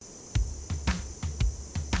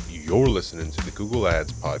You're listening to the Google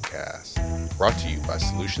Ads Podcast, brought to you by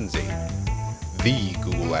Solutions 8, the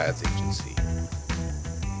Google Ads agency.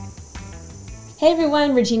 Hey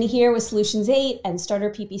everyone, Regina here with Solutions 8 and Starter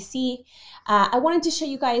PPC. I wanted to show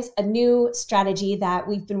you guys a new strategy that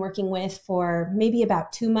we've been working with for maybe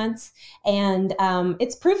about 2 months, and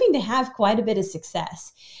it's proving to have quite a bit of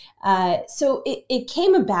success. So it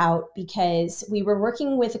came about because we were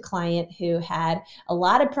working with a client who had a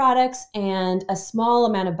lot of products and a small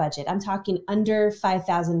amount of budget. I'm talking under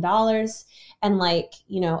 $5,000 and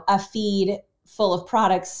a feed full of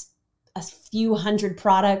products, a few hundred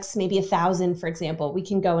products, maybe 1,000, for example. We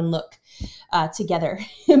can go and look together.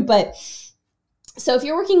 But so if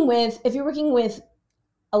you're working with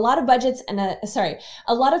a lot of budgets and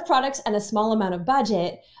a lot of products and a small amount of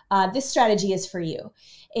budget, this strategy is for you.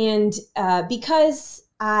 And because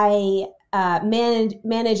I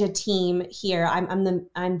manage a team here, I'm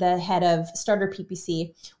the head of Starter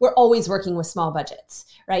PPC. We're always working with small budgets,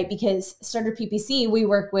 right? Because Starter PPC, we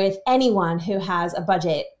work with anyone who has a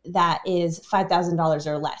budget that is $5,000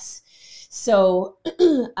 or less. So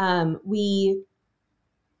we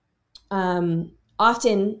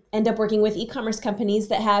often end up working with e-commerce companies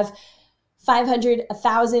that have 500,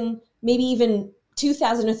 1,000, maybe even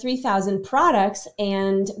 2,000 or 3,000 products.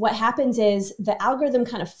 And what happens is the algorithm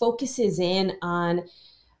kind of focuses in on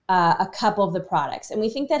a couple of the products. And we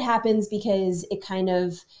think that happens because it kind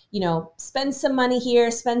of, spends some money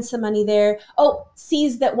here, spends some money there.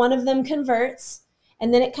 Sees that one of them converts.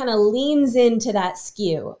 And then it kind of leans into that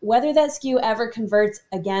SKU. Whether that SKU ever converts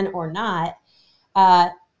again or not,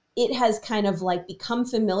 it has kind of become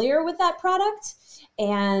familiar with that product.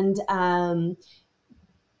 And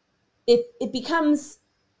it becomes,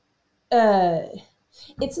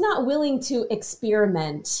 it's not willing to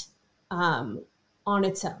experiment on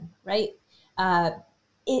its own, right?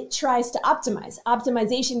 It tries to optimize.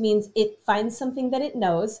 Optimization means it finds something that it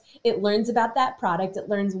knows. It learns about that product. It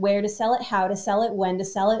learns where to sell it, how to sell it, when to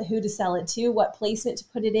sell it, who to sell it to, what placement to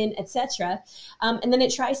put it in, etc. And then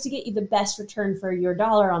it tries to get you the best return for your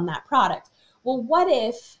dollar on that product. Well, what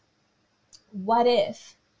if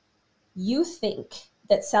you think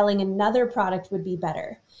that selling another product would be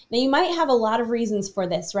better? Now, you might have a lot of reasons for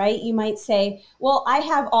this, right? You might say, well, I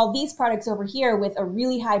have all these products over here with a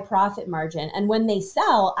really high profit margin. And when they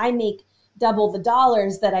sell, I make double the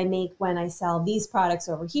dollars that I make when I sell these products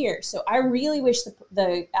over here. So I really wish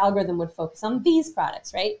the algorithm would focus on these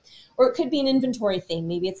products, right? Or it could be an inventory thing.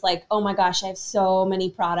 Maybe it's like, oh my gosh, I have so many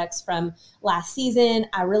products from last season.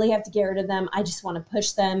 I really have to get rid of them. I just want to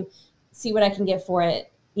push them, see what I can get for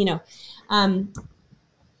it,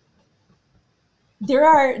 There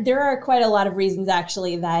are quite a lot of reasons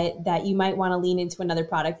actually that you might want to lean into another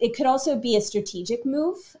product. It could also be a strategic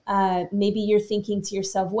move. Maybe you're thinking to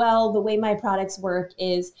yourself, well, the way my products work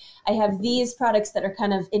is I have these products that are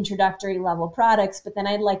kind of introductory level products, but then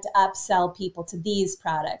I'd like to upsell people to these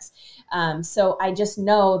products. So I just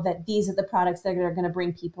know that these are the products that are going to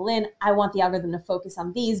bring people in. I want the algorithm to focus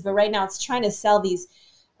on these, but right now it's trying to sell these,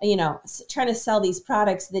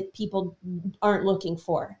 products that people aren't looking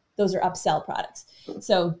for. Those are upsell products.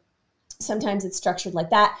 So sometimes it's structured like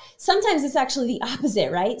that. Sometimes it's actually the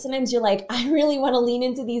opposite, right? Sometimes you're like, I really want to lean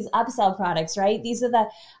into these upsell products, right? These are the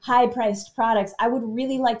high-priced products. I would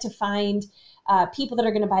really like to find people that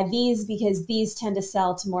are going to buy these because these tend to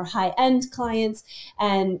sell to more high-end clients.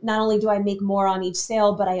 And not only do I make more on each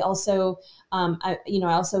sale, but I also, I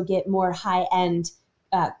also get more high-end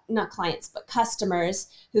not clients, but customers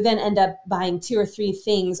who then end up buying 2 or 3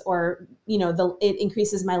 things, or, it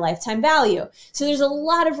increases my lifetime value. So there's a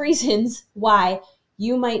lot of reasons why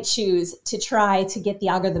you might choose to try to get the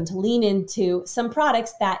algorithm to lean into some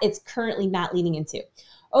products that it's currently not leaning into.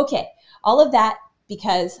 Okay, all of that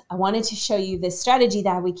because I wanted to show you this strategy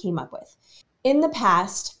that we came up with. In the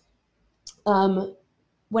past,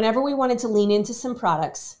 whenever we wanted to lean into some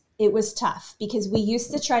products, it was tough because we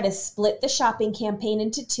used to try to split the shopping campaign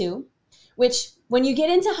into 2, which when you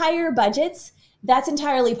get into higher budgets, that's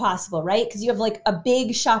entirely possible, right? Because you have a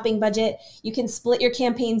big shopping budget. You can split your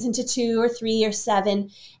campaigns into 2 or 3 or 7,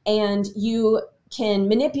 and you can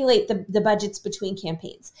manipulate the budgets between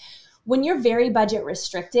campaigns. When you're very budget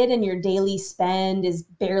restricted and your daily spend is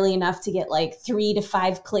barely enough to get 3 to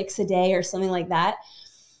 5 clicks a day or something like that,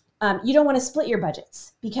 you don't want to split your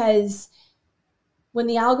budgets, because when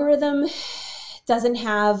the algorithm doesn't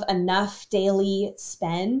have enough daily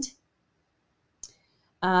spend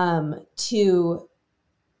to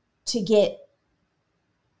get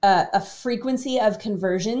a frequency of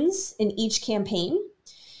conversions in each campaign,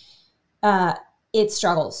 it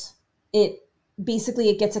struggles. It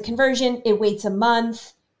gets a conversion, it waits a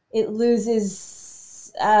month, it loses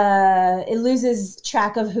it loses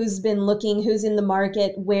track of who's been looking, who's in the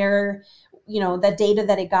market, where, the data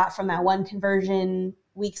that it got from that one conversion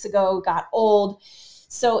weeks ago got old.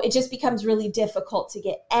 So it just becomes really difficult to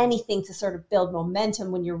get anything to sort of build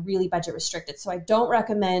momentum when you're really budget restricted. So I don't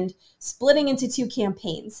recommend splitting into 2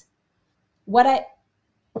 campaigns. What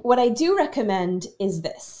I do recommend is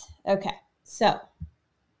this. Okay, so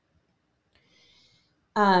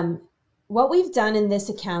what we've done in this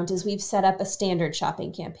account is we've set up a standard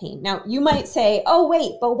shopping campaign. Now, you might say, oh,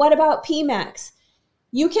 wait, but what about PMAX?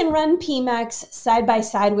 You can run PMAX side by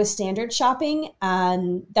side with standard shopping.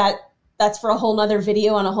 That's for a whole nother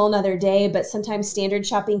video on a whole nother day, but sometimes standard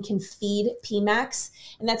shopping can feed PMAX.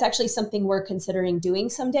 And that's actually something we're considering doing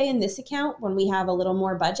someday in this account when we have a little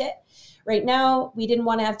more budget. Right now, we didn't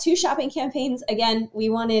want to have 2 shopping campaigns. Again, we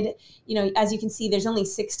wanted, as you can see, there's only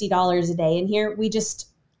 $60 a day in here. We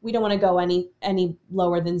don't want to go any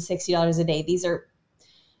lower than $60 a day. These are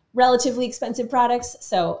relatively expensive products.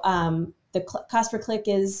 So the cost per click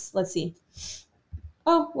is, let's see.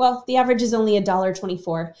 Oh, well, the average is only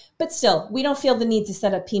 $1.24, but still, we don't feel the need to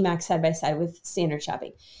set up PMAX side by side with standard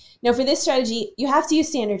shopping. Now, for this strategy, you have to use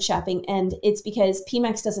standard shopping, and it's because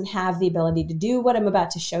PMAX doesn't have the ability to do what I'm about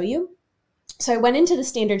to show you. So I went into the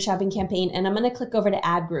standard shopping campaign, and I'm going to click over to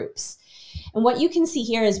ad groups. And what you can see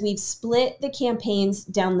here is we've split the campaigns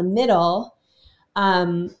down the middle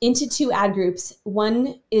into 2 ad groups.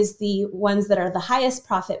 One is the ones that are the highest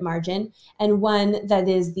profit margin and one that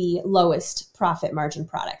is the lowest profit margin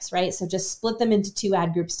products, right? So just split them into 2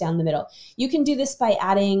 ad groups down the middle. You can do this by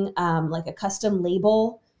adding like a custom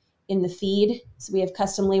label in the feed. So we have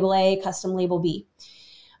custom label A, custom label B.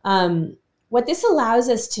 What this allows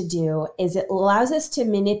us to do is it allows us to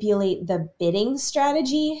manipulate the bidding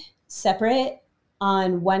strategy separate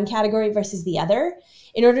on one category versus the other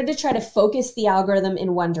in order to try to focus the algorithm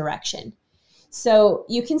in one direction. So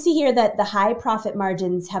you can see here that the high profit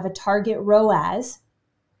margins have a target ROAS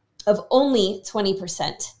of only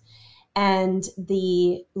 20%, and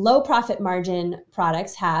the low profit margin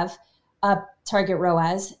products have a target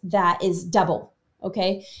ROAS that is double.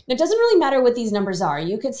 Okay. Now, it doesn't really matter what these numbers are.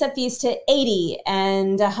 You could set these to 80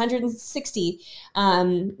 and 160.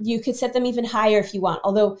 You could set them even higher if you want.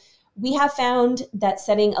 Although we have found that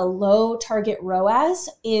setting a low target ROAS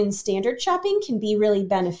in standard shopping can be really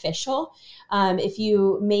beneficial. If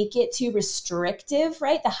you make it too restrictive,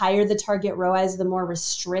 right? The higher the target ROAS, the more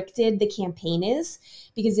restricted the campaign is.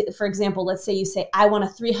 Because, for example, let's say you say, I want a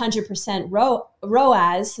 300%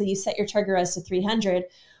 ROAS. So you set your target ROAS to 300.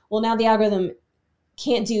 Well, now the algorithm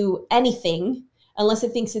can't do anything unless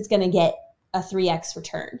it thinks it's going to get a 3x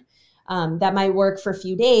return. That might work for a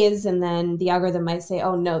few days, and then the algorithm might say,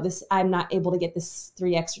 oh no, I'm not able to get this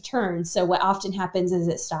 3x return. So what often happens is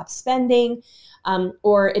it stops spending,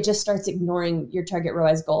 or it just starts ignoring your target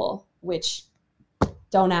ROAS goal, which,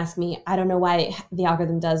 don't ask me. I don't know why the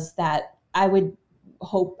algorithm does that. I would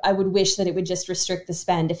wish that it would just restrict the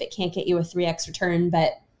spend if it can't get you a 3x return,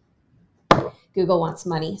 but Google wants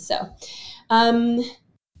money. So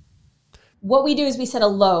what we do is we set a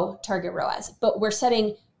low target ROAS, but we're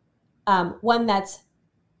setting one that's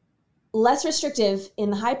less restrictive in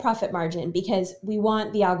the high profit margin because we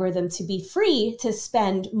want the algorithm to be free to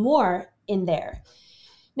spend more in there.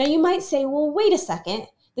 Now you might say, well, wait a second.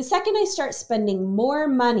 The second I start spending more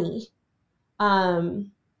money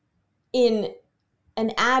in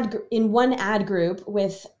one ad group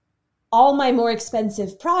with all my more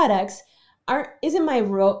expensive products, isn't my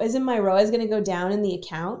ROAS going to go down in the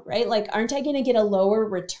account, right? Like, aren't I going to get a lower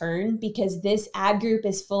return because this ad group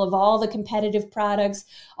is full of all the competitive products,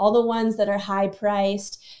 all the ones that are high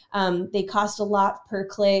priced, they cost a lot per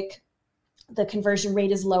click, the conversion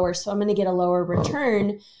rate is lower, so I'm going to get a lower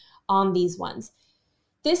return on these ones.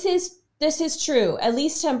 This is true, at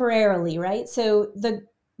least temporarily, right? So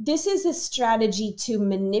this is a strategy to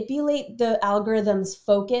manipulate the algorithm's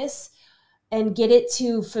focus and get it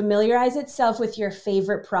to familiarize itself with your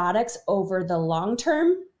favorite products over the long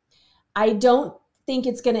term. I don't think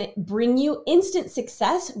it's going to bring you instant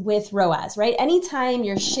success with ROAS, right? Anytime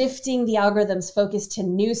you're shifting the algorithm's focus to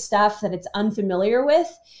new stuff that it's unfamiliar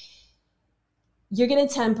with, you're going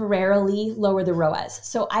to temporarily lower the ROAS.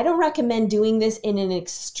 So I don't recommend doing this in an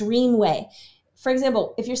extreme way. For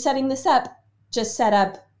example, if you're setting this up, just set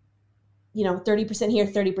up 30% here,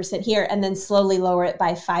 30% here, and then slowly lower it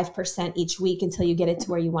by 5% each week until you get it to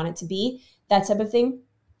where you want it to be, that type of thing.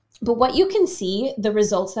 But what you can see, the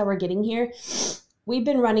results that we're getting here, we've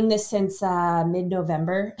been running this since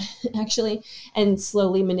mid-November, actually, and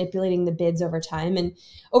slowly manipulating the bids over time. And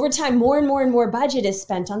over time, more and more and more budget is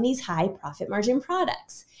spent on these high profit margin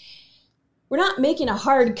products. we're not making a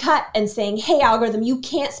hard cut and saying, hey, algorithm, you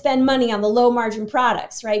can't spend money on the low margin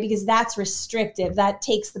products, right? Because that's restrictive. That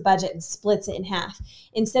takes the budget and splits it in half.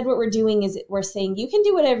 Instead, what we're doing is we're saying you can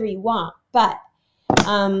do whatever you want, but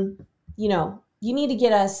you need to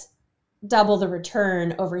get us double the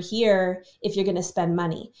return over here if you're going to spend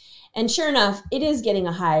money. And sure enough, it is getting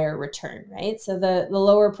a higher return, right? So the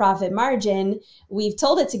lower profit margin, we've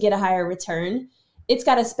told it to get a higher return. It's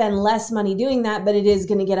got to spend less money doing that, but it is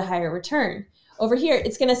going to get a higher return. Over here,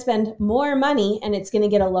 it's going to spend more money and it's going to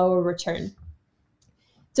get a lower return.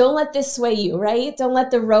 Don't let this sway you, right? Don't let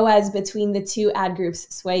the ROAS between the two ad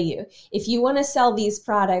groups sway you. If you want to sell these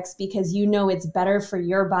products because you know it's better for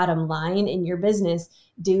your bottom line in your business,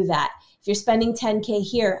 do that. If you're spending $10K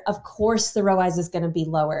here, of course the ROAS is going to be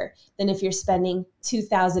lower than if you're spending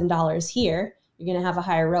 $2,000 here. You're going to have a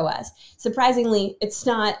higher ROAS. Surprisingly, it's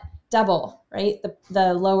not double, right?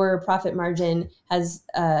 The lower profit margin has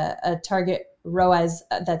a target ROAS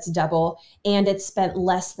that's double, and it's spent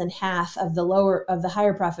less than half of the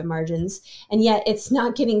higher profit margins, and yet it's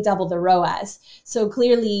not getting double the ROAS. So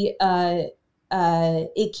clearly,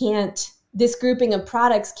 this grouping of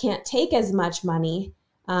products can't take as much money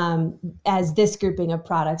as this grouping of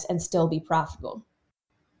products and still be profitable.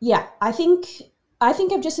 Yeah, I think I've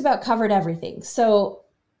just about covered everything. So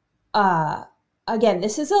again,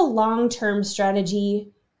 this is a long-term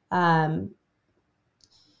strategy.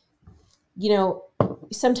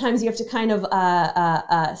 Sometimes you have to kind of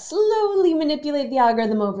slowly manipulate the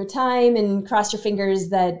algorithm over time and cross your fingers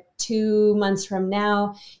that 2 months from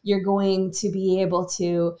now, you're going to be able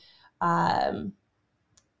to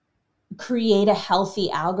create a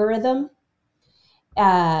healthy algorithm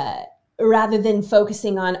rather than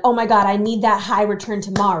focusing on, oh my God, I need that high return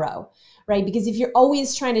tomorrow, right? Because if you're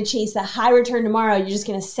always trying to chase that high return tomorrow, you're just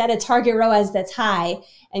going to set a target ROAS that's high.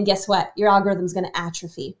 And guess what? Your algorithm is going to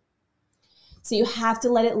atrophy. So you have to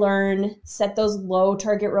let it learn, set those low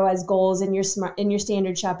target ROAS goals in your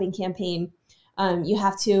standard shopping campaign. You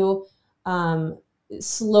have to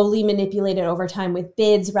slowly manipulate it over time with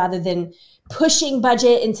bids rather than pushing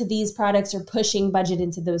budget into these products or pushing budget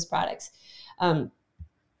into those products.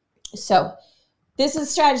 So this is a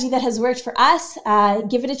strategy that has worked for us.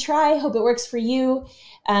 Give it a try. Hope it works for you.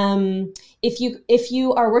 If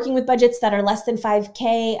you are working with budgets that are less than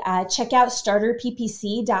 5K, check out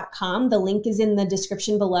starterppc.com. The link is in the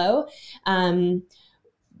description below.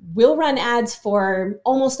 We'll run ads for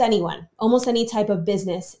almost anyone, almost any type of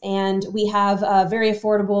business. And we have a very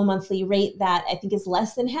affordable monthly rate that I think is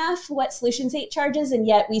less than half what Solutions 8 charges. And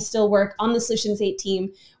yet we still work on the Solutions 8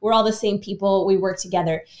 team. We're all the same people. We work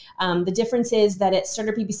together. The difference is that at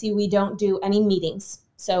Starter PPC, we don't do any meetings.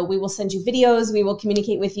 So we will send you videos. We will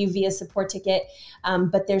communicate with you via support ticket,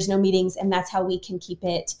 but there's no meetings. And that's how we can keep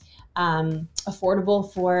it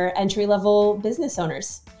affordable for entry-level business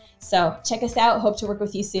owners. So check us out. Hope to work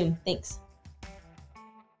with you soon. Thanks.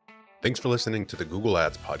 Thanks for listening to the Google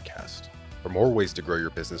Ads podcast. For more ways to grow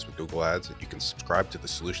your business with Google Ads, you can subscribe to the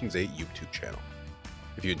Solutions 8 YouTube channel.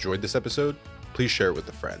 If you enjoyed this episode, please share it with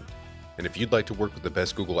a friend. And if you'd like to work with the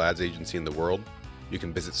best Google Ads agency in the world, you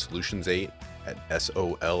can visit Solutions 8 at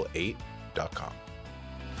sol8.com.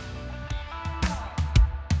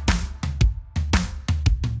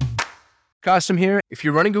 Kasim here. If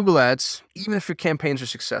you're running Google Ads, even if your campaigns are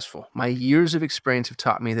successful, my years of experience have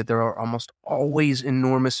taught me that there are almost always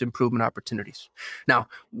enormous improvement opportunities. Now,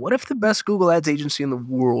 what if the best Google Ads agency in the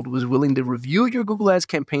world was willing to review your Google Ads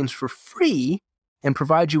campaigns for free and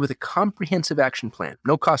provide you with a comprehensive action plan,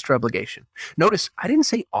 no cost or obligation? Notice, I didn't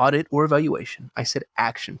say audit or evaluation. I said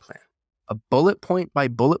action plan. A bullet point by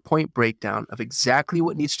bullet point breakdown of exactly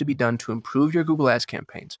what needs to be done to improve your Google Ads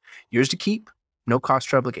campaigns. Yours to keep, no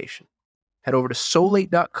cost or obligation. Head over to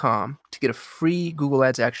sol8.com to get a free Google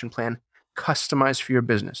Ads action plan customized for your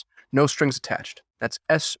business. No strings attached. That's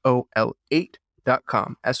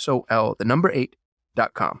sol8.com. SOL, the number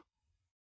 8.com.